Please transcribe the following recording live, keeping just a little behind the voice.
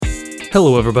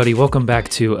Hello, everybody. Welcome back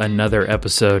to another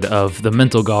episode of The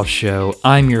Mental Golf Show.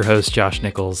 I'm your host, Josh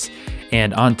Nichols,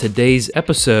 and on today's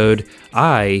episode,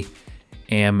 I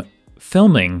am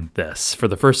filming this for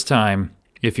the first time.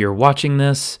 If you're watching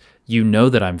this, you know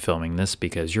that I'm filming this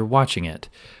because you're watching it.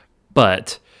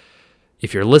 But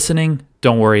if you're listening,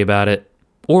 don't worry about it,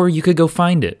 or you could go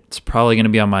find it. It's probably going to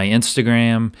be on my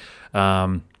Instagram,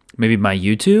 maybe my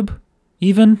YouTube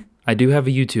even. I do have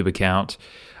a YouTube account.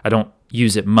 I don't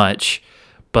use it much,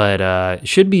 but it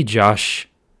should be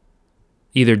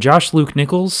either Josh Luke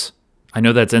Nichols, I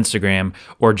know that's Instagram,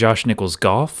 or Josh Nichols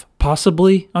Golf,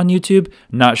 possibly on YouTube.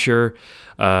 Not sure.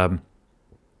 The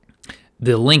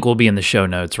link will be in the show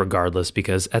notes regardless,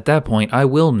 because at that point I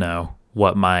will know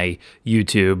what my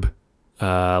YouTube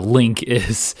link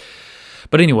is.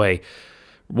 But anyway,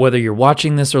 whether you're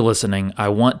watching this or listening, I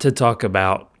want to talk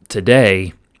about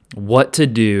today what to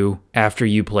do after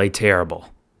you play terrible.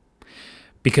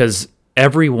 Because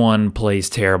everyone plays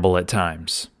terrible at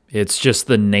times. It's just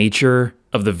the nature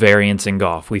of the variance in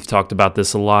golf. We've talked about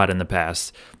this a lot in the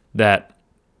past, that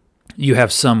you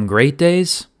have some great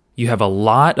days, you have a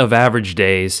lot of average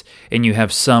days, and you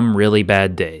have some really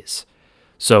bad days.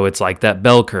 So it's like that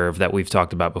bell curve that we've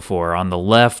talked about before. On the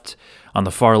left, on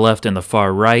the far left and the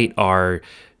far right are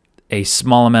a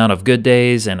small amount of good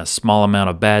days and a small amount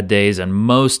of bad days, and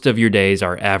most of your days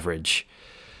are average.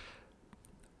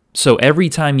 So every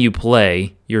time you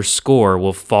play, your score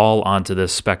will fall onto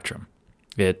this spectrum.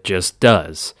 It just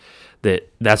does.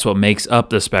 That's what makes up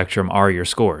the spectrum are your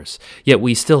scores. Yet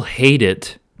we still hate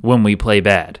it when we play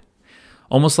bad.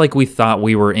 Almost like we thought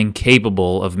we were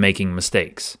incapable of making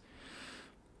mistakes.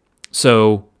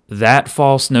 So that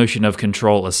false notion of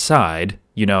control aside,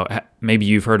 maybe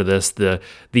you've heard of this, the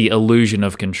illusion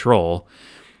of control.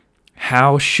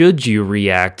 How should you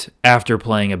react after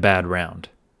playing a bad round?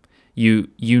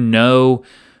 You know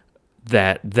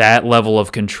that level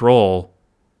of control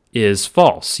is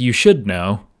false. You should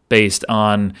know based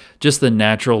on just the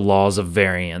natural laws of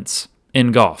variance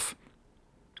in golf.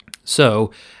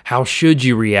 So, how should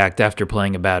you react after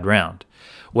playing a bad round?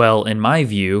 Well, in my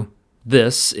view,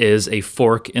 this is a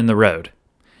fork in the road.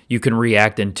 You can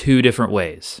react in two different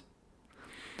ways.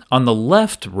 On the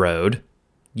left road,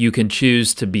 you can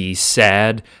choose to be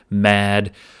sad,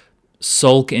 mad,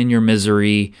 sulk in your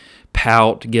misery,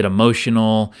 pout, get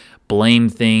emotional, blame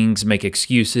things, make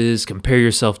excuses, compare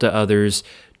yourself to others,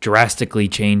 drastically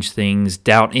change things,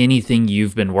 doubt anything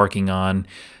you've been working on,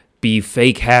 be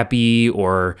fake happy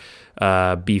or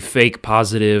be fake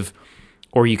positive,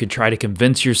 or you could try to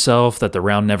convince yourself that the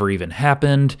round never even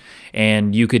happened,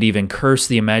 and you could even curse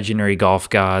the imaginary golf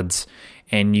gods,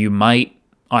 and you might,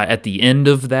 at the end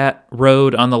of that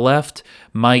road on the left,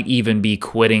 might even be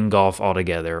quitting golf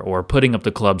altogether or putting up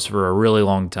the clubs for a really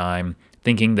long time,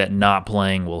 thinking that not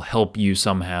playing will help you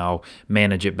somehow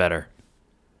manage it better.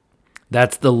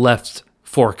 That's the left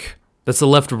fork. That's the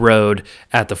left road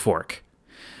at the fork.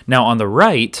 Now on the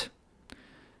right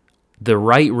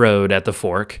road at the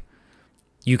fork,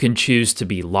 you can choose to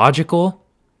be logical.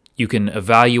 You can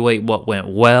evaluate what went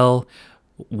well,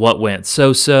 what went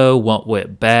so-so, what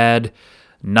went bad,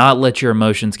 not let your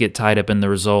emotions get tied up in the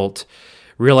result.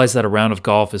 Realize that a round of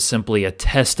golf is simply a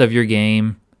test of your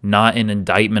game, not an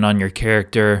indictment on your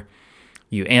character.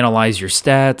 You analyze your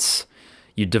stats,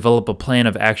 you develop a plan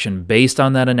of action based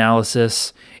on that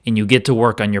analysis, and you get to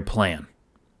work on your plan.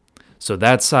 So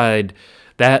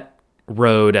that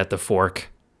road at the fork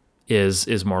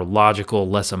is more logical,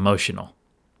 less emotional.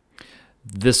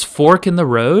 This fork in the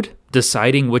road,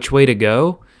 deciding which way to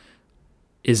go,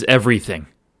 is everything.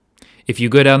 If you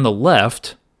go down the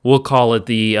left, we'll call it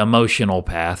the emotional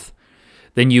path,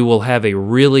 then you will have a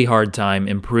really hard time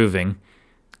improving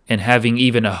and having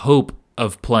even a hope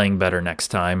of playing better next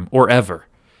time or ever.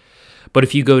 But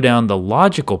if you go down the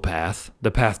logical path,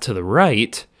 the path to the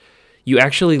right, you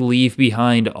actually leave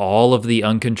behind all of the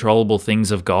uncontrollable things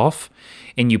of golf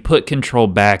and you put control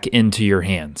back into your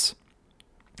hands.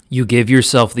 You give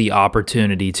yourself the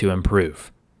opportunity to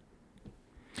improve.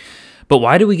 But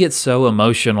why do we get so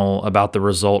emotional about the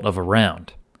result of a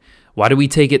round? Why do we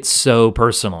take it so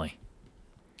personally?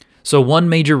 So one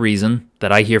major reason that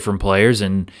I hear from players,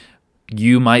 and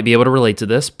you might be able to relate to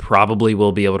this, probably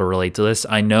will be able to relate to this.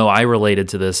 I know I related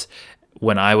to this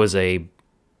when I was a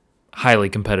highly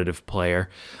competitive player.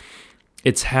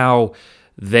 It's how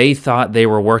they thought they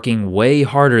were working way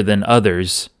harder than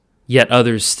others, yet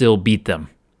others still beat them.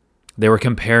 They were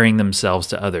comparing themselves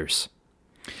to others.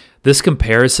 This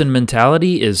comparison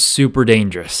mentality is super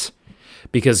dangerous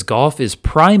because golf is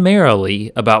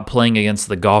primarily about playing against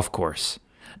the golf course,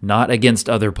 not against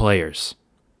other players.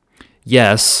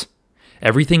 Yes,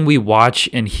 Everything we watch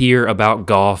and hear about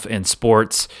golf and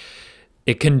sports,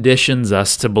 it conditions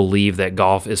us to believe that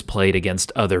golf is played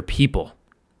against other people.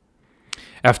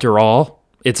 After all,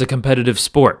 it's a competitive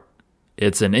sport.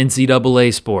 It's an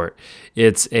NCAA sport.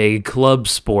 It's a club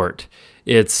sport.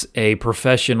 It's a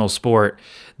professional sport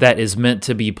that is meant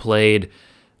to be played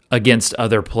against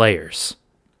other players.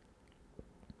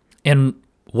 And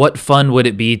what fun would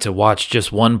it be to watch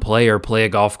just one player play a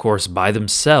golf course by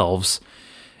themselves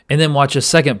and then watch a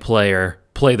second player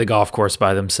play the golf course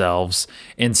by themselves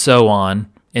and so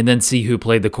on, and then see who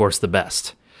played the course the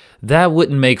best? That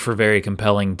wouldn't make for very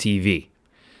compelling TV.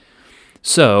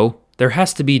 So there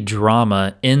has to be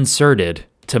drama inserted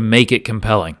to make it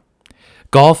compelling.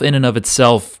 Golf in and of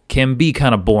itself can be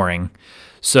kind of boring,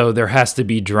 so there has to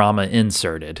be drama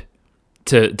inserted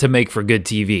to make for good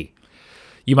TV.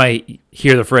 You might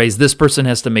hear the phrase, this person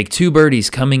has to make 2 birdies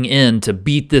coming in to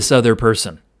beat this other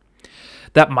person.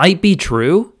 That might be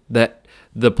true, that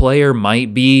the player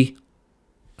might be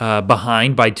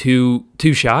behind by two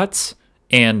shots,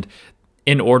 and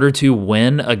in order to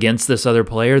win against this other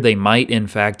player, they might in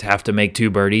fact have to make 2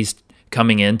 birdies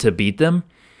coming in to beat them.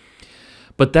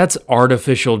 But that's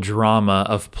artificial drama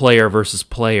of player versus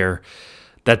player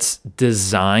that's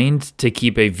designed to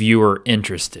keep a viewer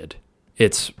interested.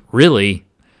 It's really,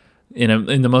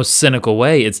 in the most cynical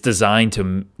way, it's designed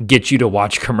to get you to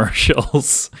watch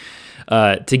commercials,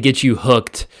 to get you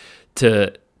hooked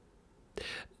to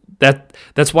that.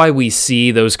 That's why we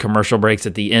see those commercial breaks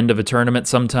at the end of a tournament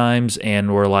sometimes,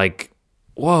 and we're like,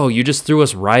 "Whoa, you just threw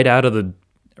us right out of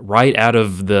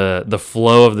the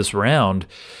flow of this round."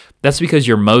 That's because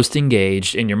you're most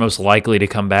engaged and you're most likely to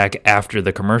come back after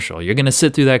the commercial. You're going to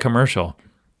sit through that commercial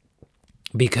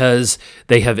because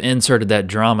they have inserted that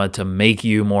drama to make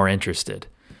you more interested.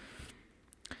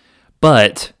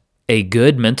 But a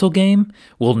good mental game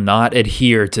will not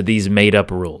adhere to these made-up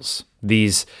rules,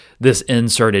 this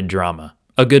inserted drama.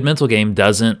 A good mental game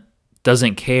doesn't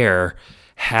care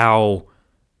how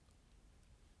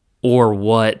or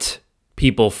what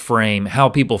how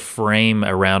people frame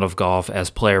a round of golf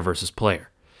as player versus player.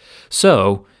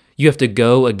 So you have to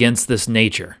go against this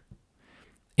nature,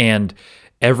 and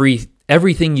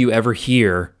everything you ever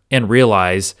hear and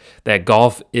realize that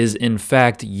golf is in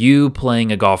fact you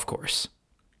playing a golf course.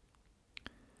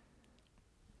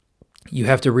 You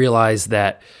have to realize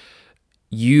that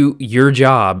your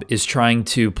job is trying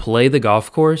to play the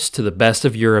golf course to the best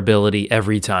of your ability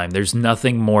every time. There's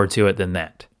nothing more to it than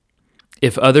that.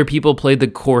 If other people played the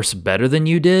course better than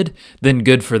you did, then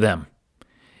good for them.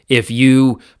 If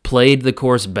you played the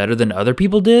course better than other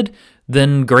people did,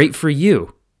 then great for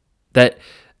you. That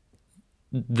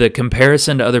the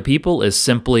comparison to other people is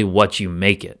simply what you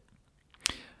make it.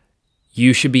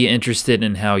 You should be interested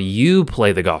in how you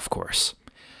play the golf course.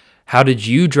 How did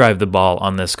you drive the ball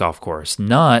on this golf course?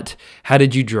 Not how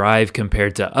did you drive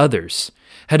compared to others.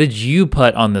 How did you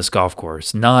putt on this golf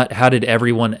course? Not how did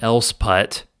everyone else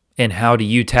putt, and how do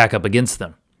you tack up against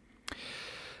them?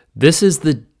 This is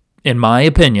in my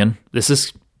opinion, this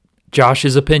is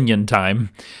Josh's opinion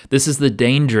time. This is the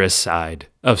dangerous side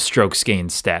of strokes gained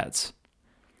stats.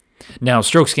 Now,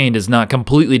 strokes gained is not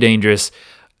completely dangerous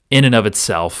in and of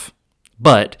itself,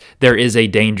 but there is a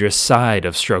dangerous side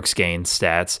of strokes gained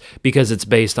stats because it's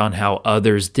based on how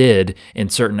others did in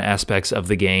certain aspects of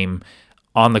the game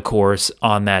on the course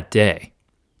on that day.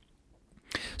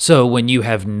 So when you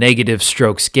have negative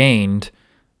strokes gained,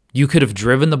 you could have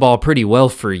driven the ball pretty well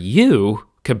for you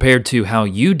compared to how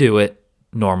you do it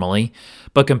normally,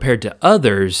 but compared to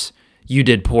others, you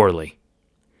did poorly.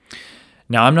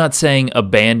 Now, I'm not saying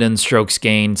abandon strokes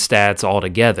gained stats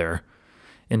altogether.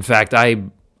 In fact, I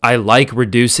like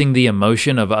reducing the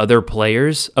emotion of other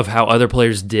players, of how other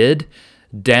players did,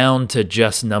 down to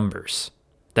just numbers.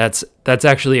 That's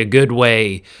actually a good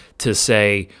way to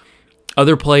say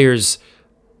other players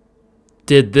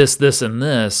did this, and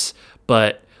this,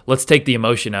 but let's take the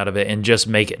emotion out of it and just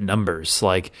make it numbers.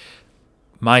 Like,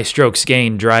 my strokes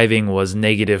gained driving was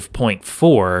negative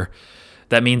 0.4.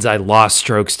 That means I lost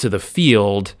strokes to the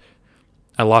field.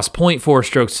 I lost 0.4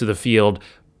 strokes to the field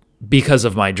because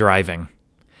of my driving.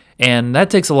 And that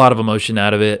takes a lot of emotion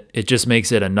out of it. It just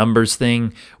makes it a numbers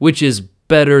thing, which is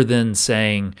better than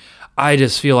saying, I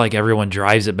just feel like everyone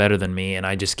drives it better than me and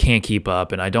I just can't keep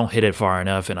up and I don't hit it far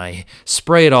enough and I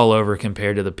spray it all over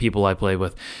compared to the people I play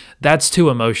with. That's too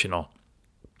emotional.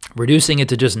 Reducing it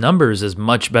to just numbers is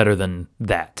much better than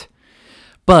that.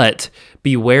 But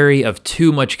be wary of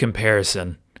too much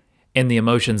comparison and the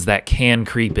emotions that can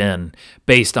creep in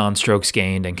based on strokes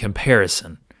gained and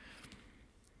comparison.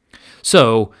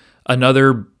 So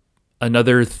another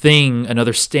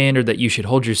standard that you should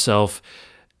hold yourself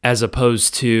as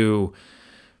opposed to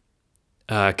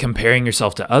comparing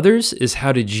yourself to others, is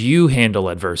how did you handle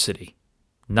adversity?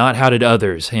 Not how did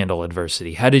others handle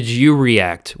adversity? How did you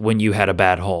react when you had a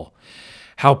bad hole?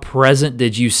 How present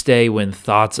did you stay when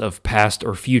thoughts of past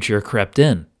or future crept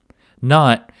in?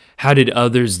 Not how did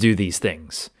others do these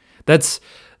things? That's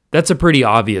a pretty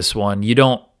obvious one.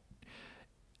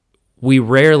 We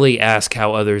rarely ask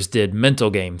how others did mental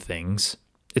game things.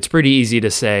 It's pretty easy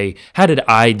to say, how did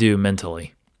I do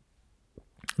mentally?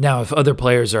 Now, if other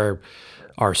players are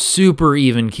super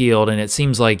even-keeled and it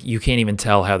seems like you can't even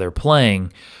tell how they're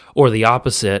playing, or the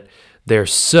opposite, they're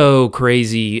so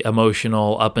crazy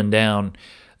emotional up and down,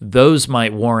 those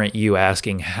might warrant you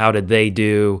asking, how did they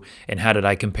do and how did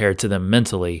I compare to them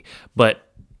mentally?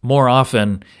 But more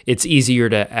often, it's easier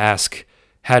to ask,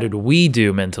 how did we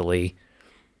do mentally,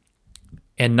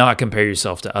 and not compare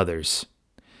yourself to others?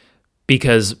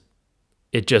 Because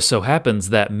it just so happens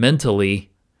that mentally,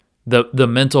 the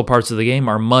mental parts of the game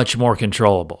are much more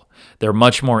controllable. They're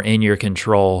much more in your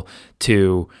control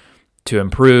to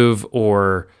improve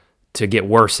or to get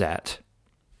worse at.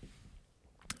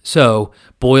 So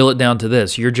boil it down to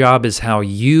this. Your job is how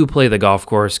you play the golf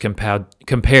course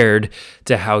compared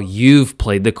to how you've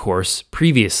played the course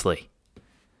previously.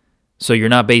 So you're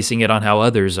not basing it on how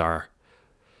others are.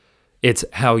 It's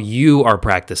how you are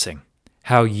practicing,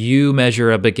 how you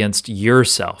measure up against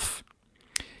yourself.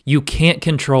 You can't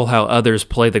control how others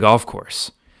play the golf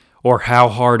course, or how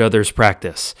hard others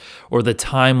practice, or the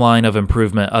timeline of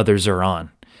improvement others are on.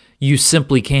 You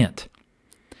simply can't.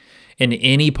 And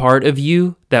any part of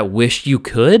you that wished you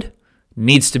could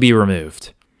needs to be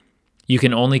removed. You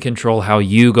can only control how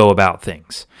you go about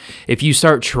things. If you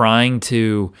start trying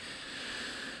to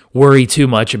worry too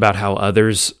much about how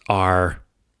others are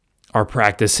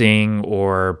practicing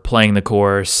or playing the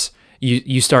course,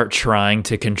 you start trying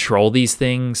to control these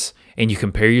things and you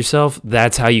compare yourself,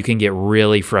 that's how you can get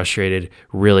really frustrated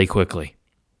really quickly.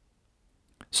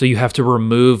 So you have to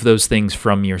remove those things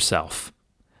from yourself.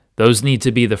 Those need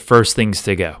to be the first things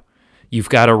to go. You've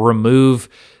got to remove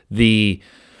the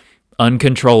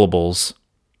uncontrollables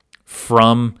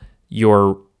from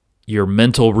your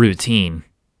mental routine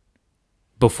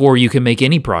before you can make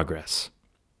any progress.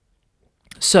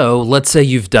 So let's say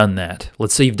you've done that.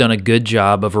 Let's say you've done a good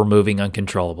job of removing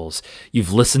uncontrollables.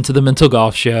 You've listened to the Mental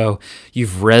Golf Show.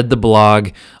 You've read the blog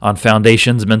on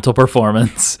Foundation's mental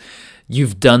performance.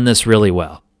 You've done this really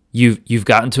well. You've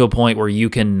gotten to a point where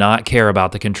you cannot care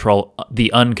about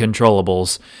the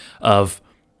uncontrollables of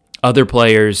other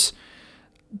players,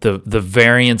 the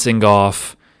variance in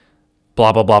golf,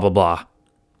 blah, blah, blah, blah, blah.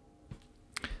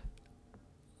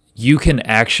 You can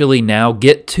actually now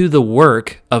get to the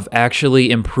work of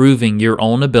actually improving your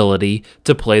own ability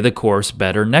to play the course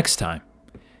better next time.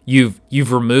 You've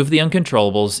removed the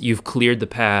uncontrollables. You've cleared the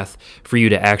path for you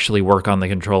to actually work on the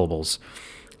controllables.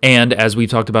 And as we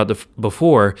talked about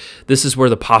before, this is where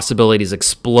the possibilities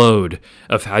explode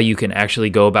of how you can actually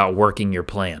go about working your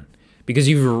plan. Because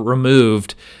you've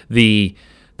removed the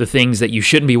things that you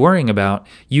shouldn't be worrying about,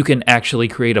 you can actually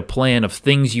create a plan of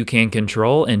things you can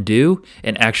control and do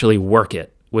and actually work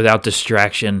it without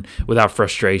distraction, without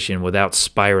frustration, without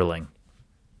spiraling.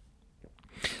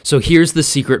 So here's the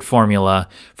secret formula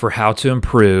for how to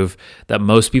improve that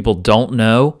most people don't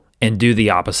know and do the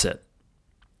opposite.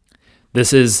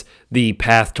 This is the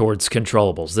path towards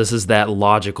controllables. This is that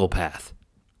logical path.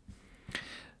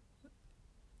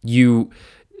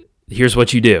 Here's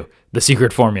what you do. The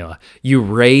secret formula. You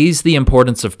raise the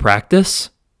importance of practice.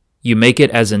 You make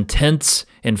it as intense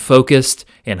and focused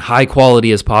and high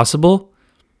quality as possible.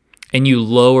 And you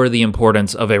lower the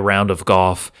importance of a round of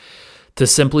golf to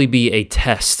simply be a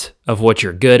test of what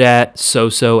you're good at,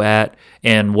 so-so at,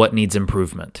 and what needs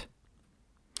improvement.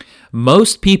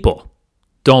 Most people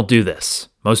don't do this.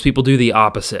 Most people do the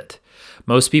opposite.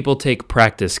 Most people take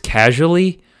practice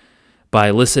casually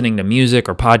by listening to music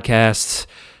or podcasts.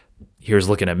 Here's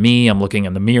looking at me. I'm looking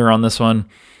in the mirror on this one.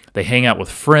 They hang out with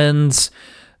friends.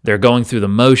 They're going through the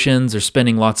motions. They're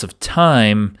spending lots of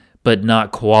time, but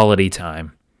not quality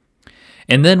time.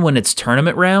 And then when it's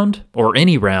tournament round or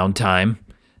any round time,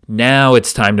 now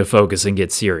it's time to focus and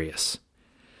get serious.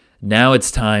 Now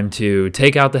it's time to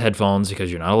take out the headphones because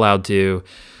you're not allowed to.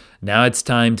 Now it's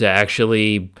time to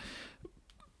actually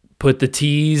put the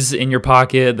tees in your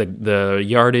pocket, the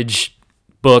yardage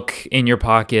book in your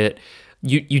pocket.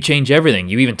 You change everything.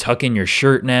 You even tuck in your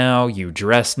shirt now. You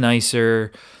dress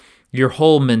nicer. Your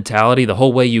whole mentality, the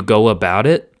whole way you go about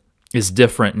it is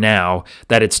different now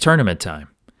that it's tournament time.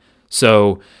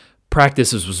 So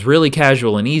practices was really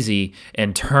casual and easy,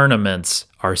 and tournaments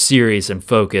are serious and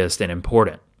focused and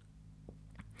important.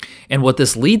 And what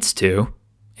this leads to,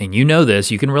 and you know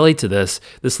this, you can relate to this,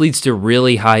 this leads to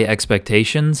really high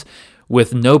expectations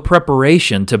with no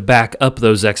preparation to back up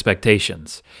those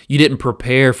expectations. You didn't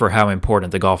prepare for how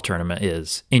important the golf tournament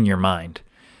is in your mind,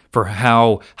 for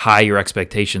how high your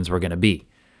expectations were going to be.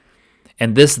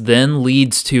 And this then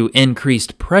leads to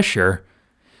increased pressure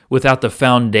without the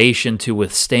foundation to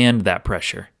withstand that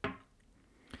pressure.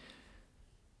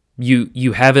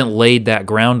 You haven't laid that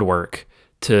groundwork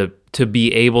to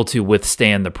be able to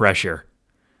withstand the pressure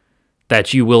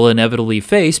that you will inevitably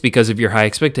face because of your high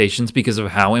expectations, because of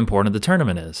how important the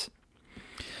tournament is.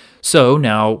 So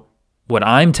now, what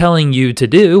I'm telling you to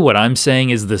do, what I'm saying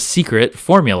is the secret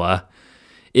formula,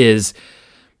 is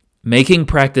making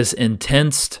practice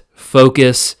intense,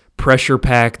 focus,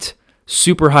 pressure-packed,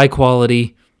 super high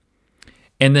quality,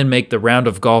 and then make the round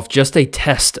of golf just a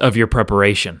test of your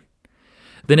preparation.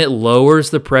 Then it lowers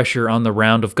the pressure on the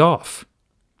round of golf.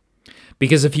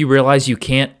 Because if you realize you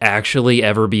can't actually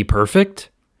ever be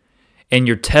perfect, and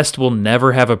your test will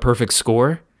never have a perfect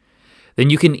score,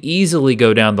 then you can easily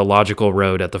go down the logical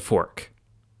road at the fork.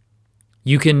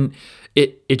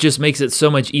 It just makes it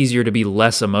so much easier to be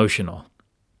less emotional.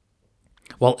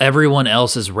 While everyone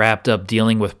else is wrapped up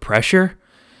dealing with pressure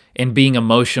and being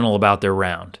emotional about their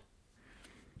round.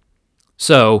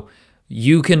 So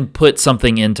you can put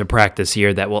something into practice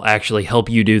here that will actually help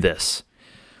you do this.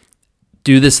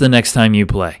 Do this the next time you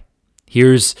play.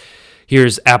 Here's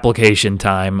application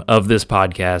time of this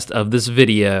podcast, of this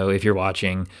video if you're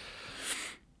watching.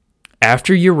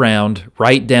 After your round,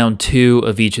 write down 2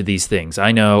 of each of these things.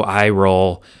 I know I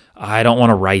roll. I don't want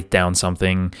to write down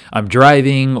something. I'm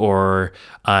driving, or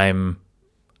I'm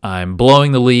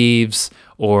blowing the leaves,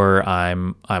 or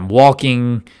I'm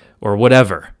walking, or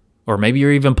whatever. Or maybe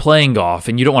you're even playing golf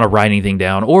and you don't want to write anything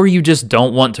down, or you just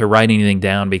don't want to write anything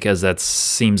down because that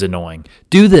seems annoying.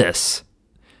 Do this.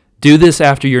 Do this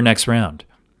after your next round.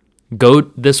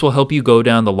 This will help you go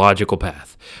down the logical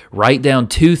path. Write down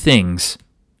 2 things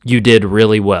you did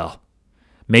really well.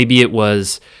 Maybe it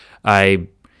was I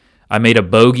made a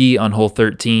bogey on hole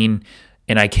 13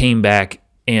 and I came back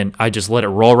and I just let it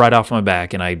roll right off my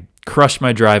back and I crushed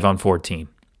my drive on 14.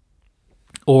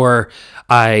 Or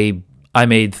I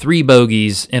made 3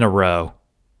 bogeys in a row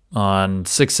on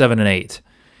 6, 7, and 8.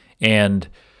 And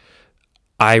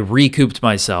I recouped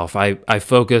myself. I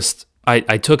focused.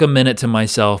 I took a minute to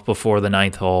myself before the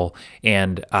 9th hole,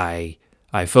 and I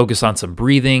focused on some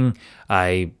breathing.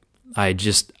 I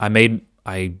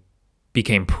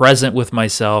became present with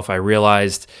myself. I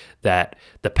realized that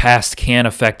the past can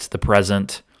affect the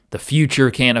present. The future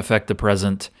can affect the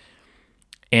present.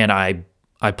 And I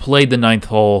played the 9th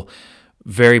hole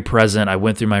very present. I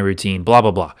went through my routine, blah, blah,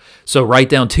 blah. So write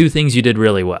down 2 things you did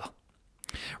really well.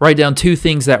 Write down 2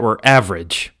 things that were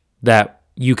average, that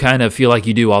you kind of feel like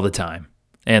you do all the time.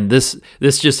 And this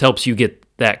just helps you get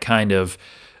that kind of,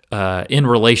 in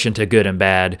relation to good and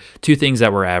bad, 2 things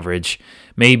that were average.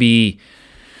 Maybe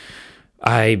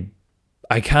I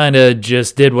kind of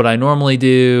just did what I normally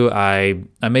do. I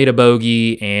made a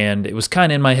bogey and it was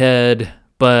kind of in my head,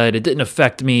 but it didn't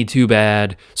affect me too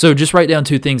bad. So just write down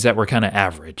 2 things that were kind of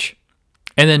average.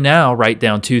 And then now write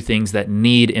down 2 things that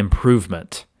need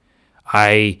improvement.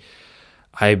 I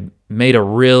made a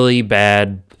really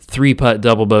bad 3-putt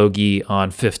double bogey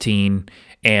on 15,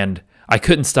 and I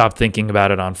couldn't stop thinking about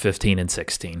it on 15 and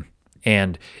 16.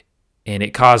 And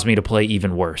it caused me to play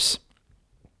even worse.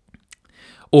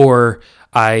 Or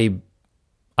I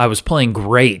was playing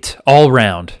great all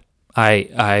round.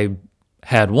 I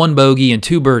had 1 bogey and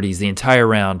 2 birdies the entire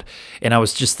round, and I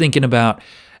was just thinking about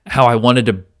how I wanted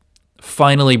to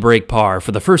finally break par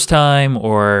for the first time,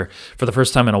 or for the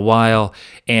first time in a while.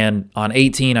 And on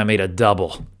 18, I made a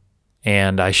double,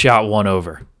 and I shot 1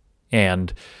 over,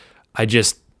 and I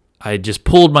just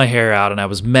pulled my hair out, and I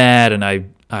was mad, and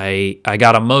I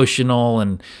got emotional,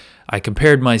 and I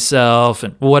compared myself,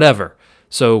 and whatever.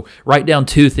 So write down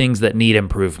 2 things that need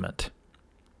improvement,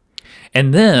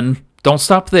 and then don't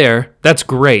stop there. That's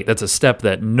great. That's a step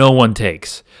that no one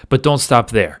takes. But don't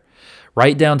stop there.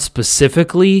 Write down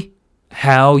specifically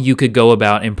how you could go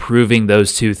about improving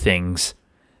those 2 things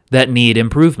that need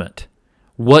improvement.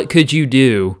 What could you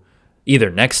do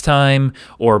either next time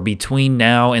or between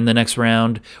now and the next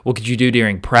round? What could you do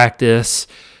during practice?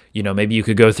 Maybe you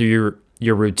could go through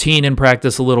your routine in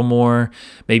practice a little more.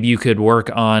 Maybe you could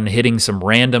work on hitting some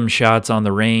random shots on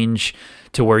the range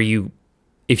to where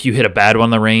if you hit a bad one on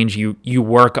the range, you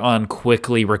work on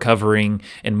quickly recovering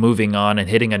and moving on and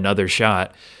hitting another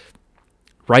shot.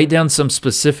 Write down some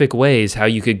specific ways how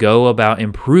you could go about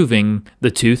improving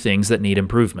the 2 things that need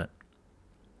improvement.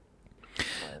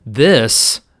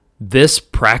 This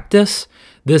practice,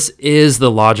 this is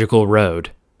the logical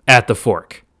road at the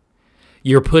fork.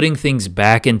 You're putting things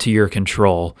back into your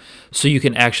control so you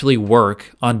can actually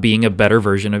work on being a better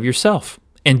version of yourself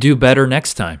and do better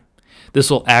next time. This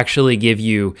will actually give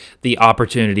you the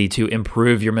opportunity to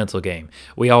improve your mental game.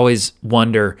 We always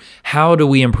wonder, how do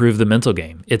we improve the mental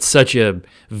game? It's such a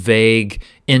vague,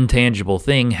 intangible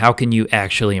thing. How can you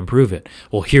actually improve it?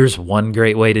 Well, here's one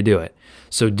great way to do it.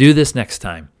 So do this next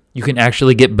time. You can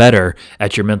actually get better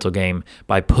at your mental game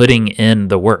by putting in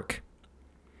the work.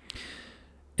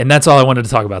 And that's all I wanted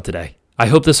to talk about today. I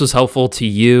hope this was helpful to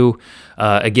you.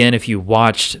 Again, if you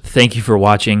watched, thank you for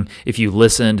watching. If you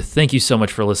listened, thank you so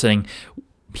much for listening.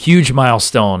 Huge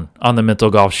milestone on the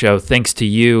Mental Golf Show. Thanks to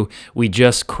you, we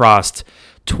just crossed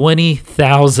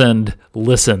 20,000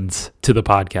 listens to the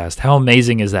podcast. How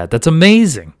amazing is that? That's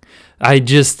amazing. I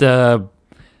just, at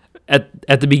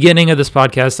the beginning of this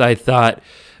podcast, I thought,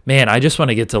 man, I just want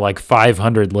to get to like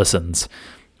 500 listens.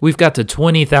 We've got to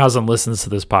 20,000 listens to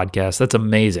this podcast. That's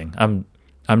amazing. I'm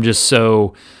just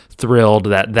so thrilled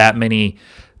that many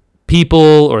people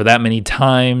or that many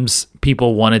times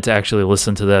people wanted to actually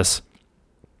listen to this.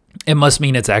 It must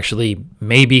mean it's actually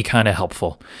maybe kind of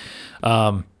helpful.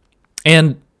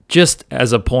 And just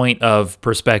as a point of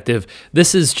perspective,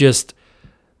 this is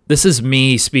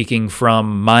me speaking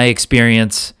from my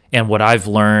experience and what I've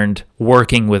learned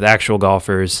working with actual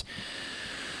golfers.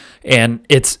 And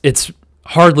it's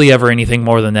hardly ever anything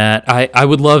more than that. I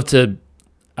would love to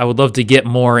get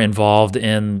more involved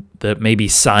in the maybe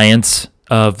science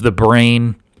of the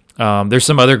brain. There's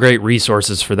some other great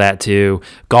resources for that too.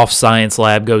 Golf Science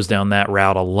Lab goes down that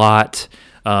route a lot.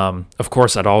 Of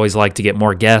course, I'd always like to get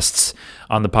more guests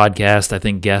on the podcast. I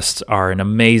think guests are an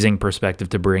amazing perspective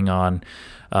to bring on.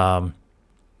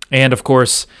 And of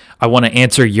course, I want to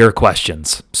answer your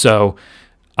questions. So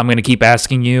I'm going to keep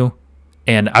asking you.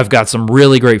 And I've got some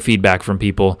really great feedback from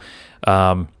people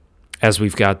as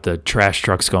we've got the trash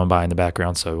trucks going by in the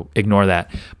background, so ignore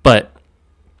that. But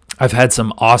I've had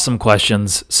some awesome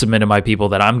questions submitted by people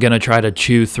that I'm going to try to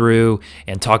chew through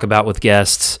and talk about with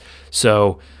guests.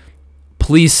 So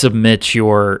please submit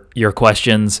your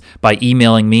questions by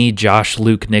emailing me,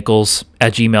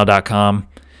 joshlukenichols@gmail.com.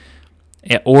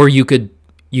 Or you could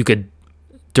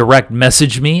direct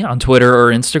message me on Twitter or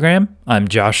Instagram. I'm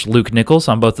Josh Luke Nichols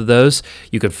on both of those.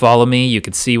 You could follow me. You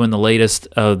could see when the latest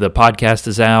of the podcast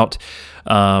is out.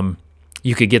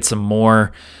 You could get some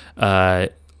more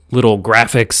little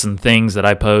graphics and things that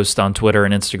I post on Twitter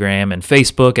and Instagram and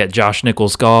Facebook at Josh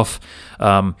Nichols Golf.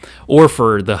 Or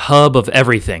for the hub of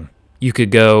everything, you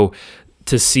could go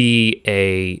to see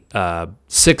a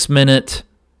 6-minute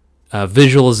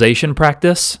visualization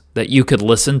practice that you could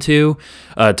listen to.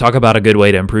 Talk about a good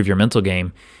way to improve your mental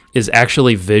game is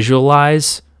actually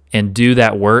visualize and do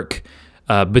that work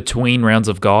between rounds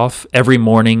of golf every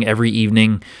morning, every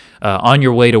evening, on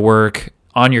your way to work,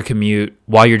 on your commute,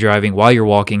 while you're driving, while you're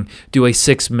walking. Do a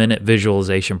 6-minute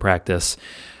visualization practice.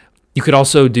 You could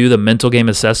also do the mental game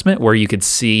assessment where you could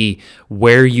see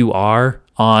where you are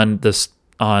in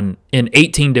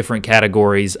 18 different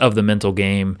categories of the mental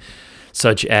game,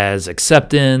 such as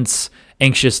acceptance,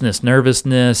 anxiousness,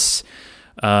 nervousness,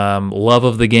 love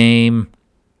of the game,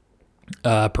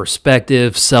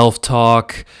 perspective,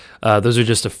 self-talk. Those are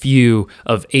just a few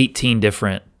of 18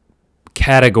 different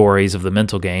categories of the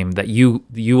mental game that you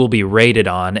will be rated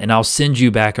on, and I'll send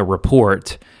you back a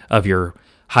report of your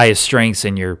highest strengths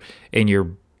and your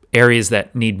areas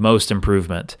that need most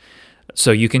improvement.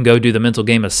 So you can go do the mental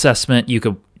game assessment. You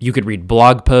could read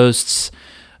blog posts.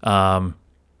 And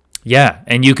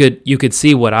you could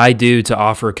see what I do to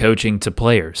offer coaching to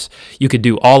players. You could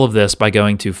do all of this by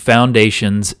going to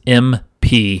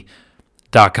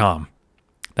foundationsmp.com.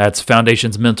 That's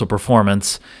Foundations Mental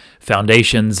Performance,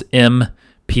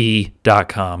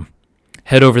 foundationsmp.com.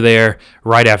 Head over there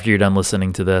right after you're done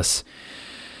listening to this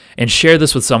and share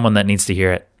this with someone that needs to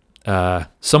hear it.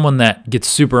 Someone that gets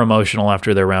super emotional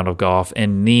after their round of golf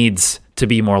and needs to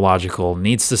be more logical,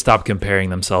 needs to stop comparing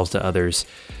themselves to others.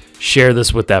 Share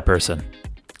this with that person.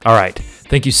 All right.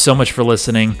 Thank you so much for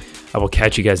listening. I will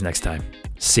catch you guys next time.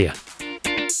 See ya.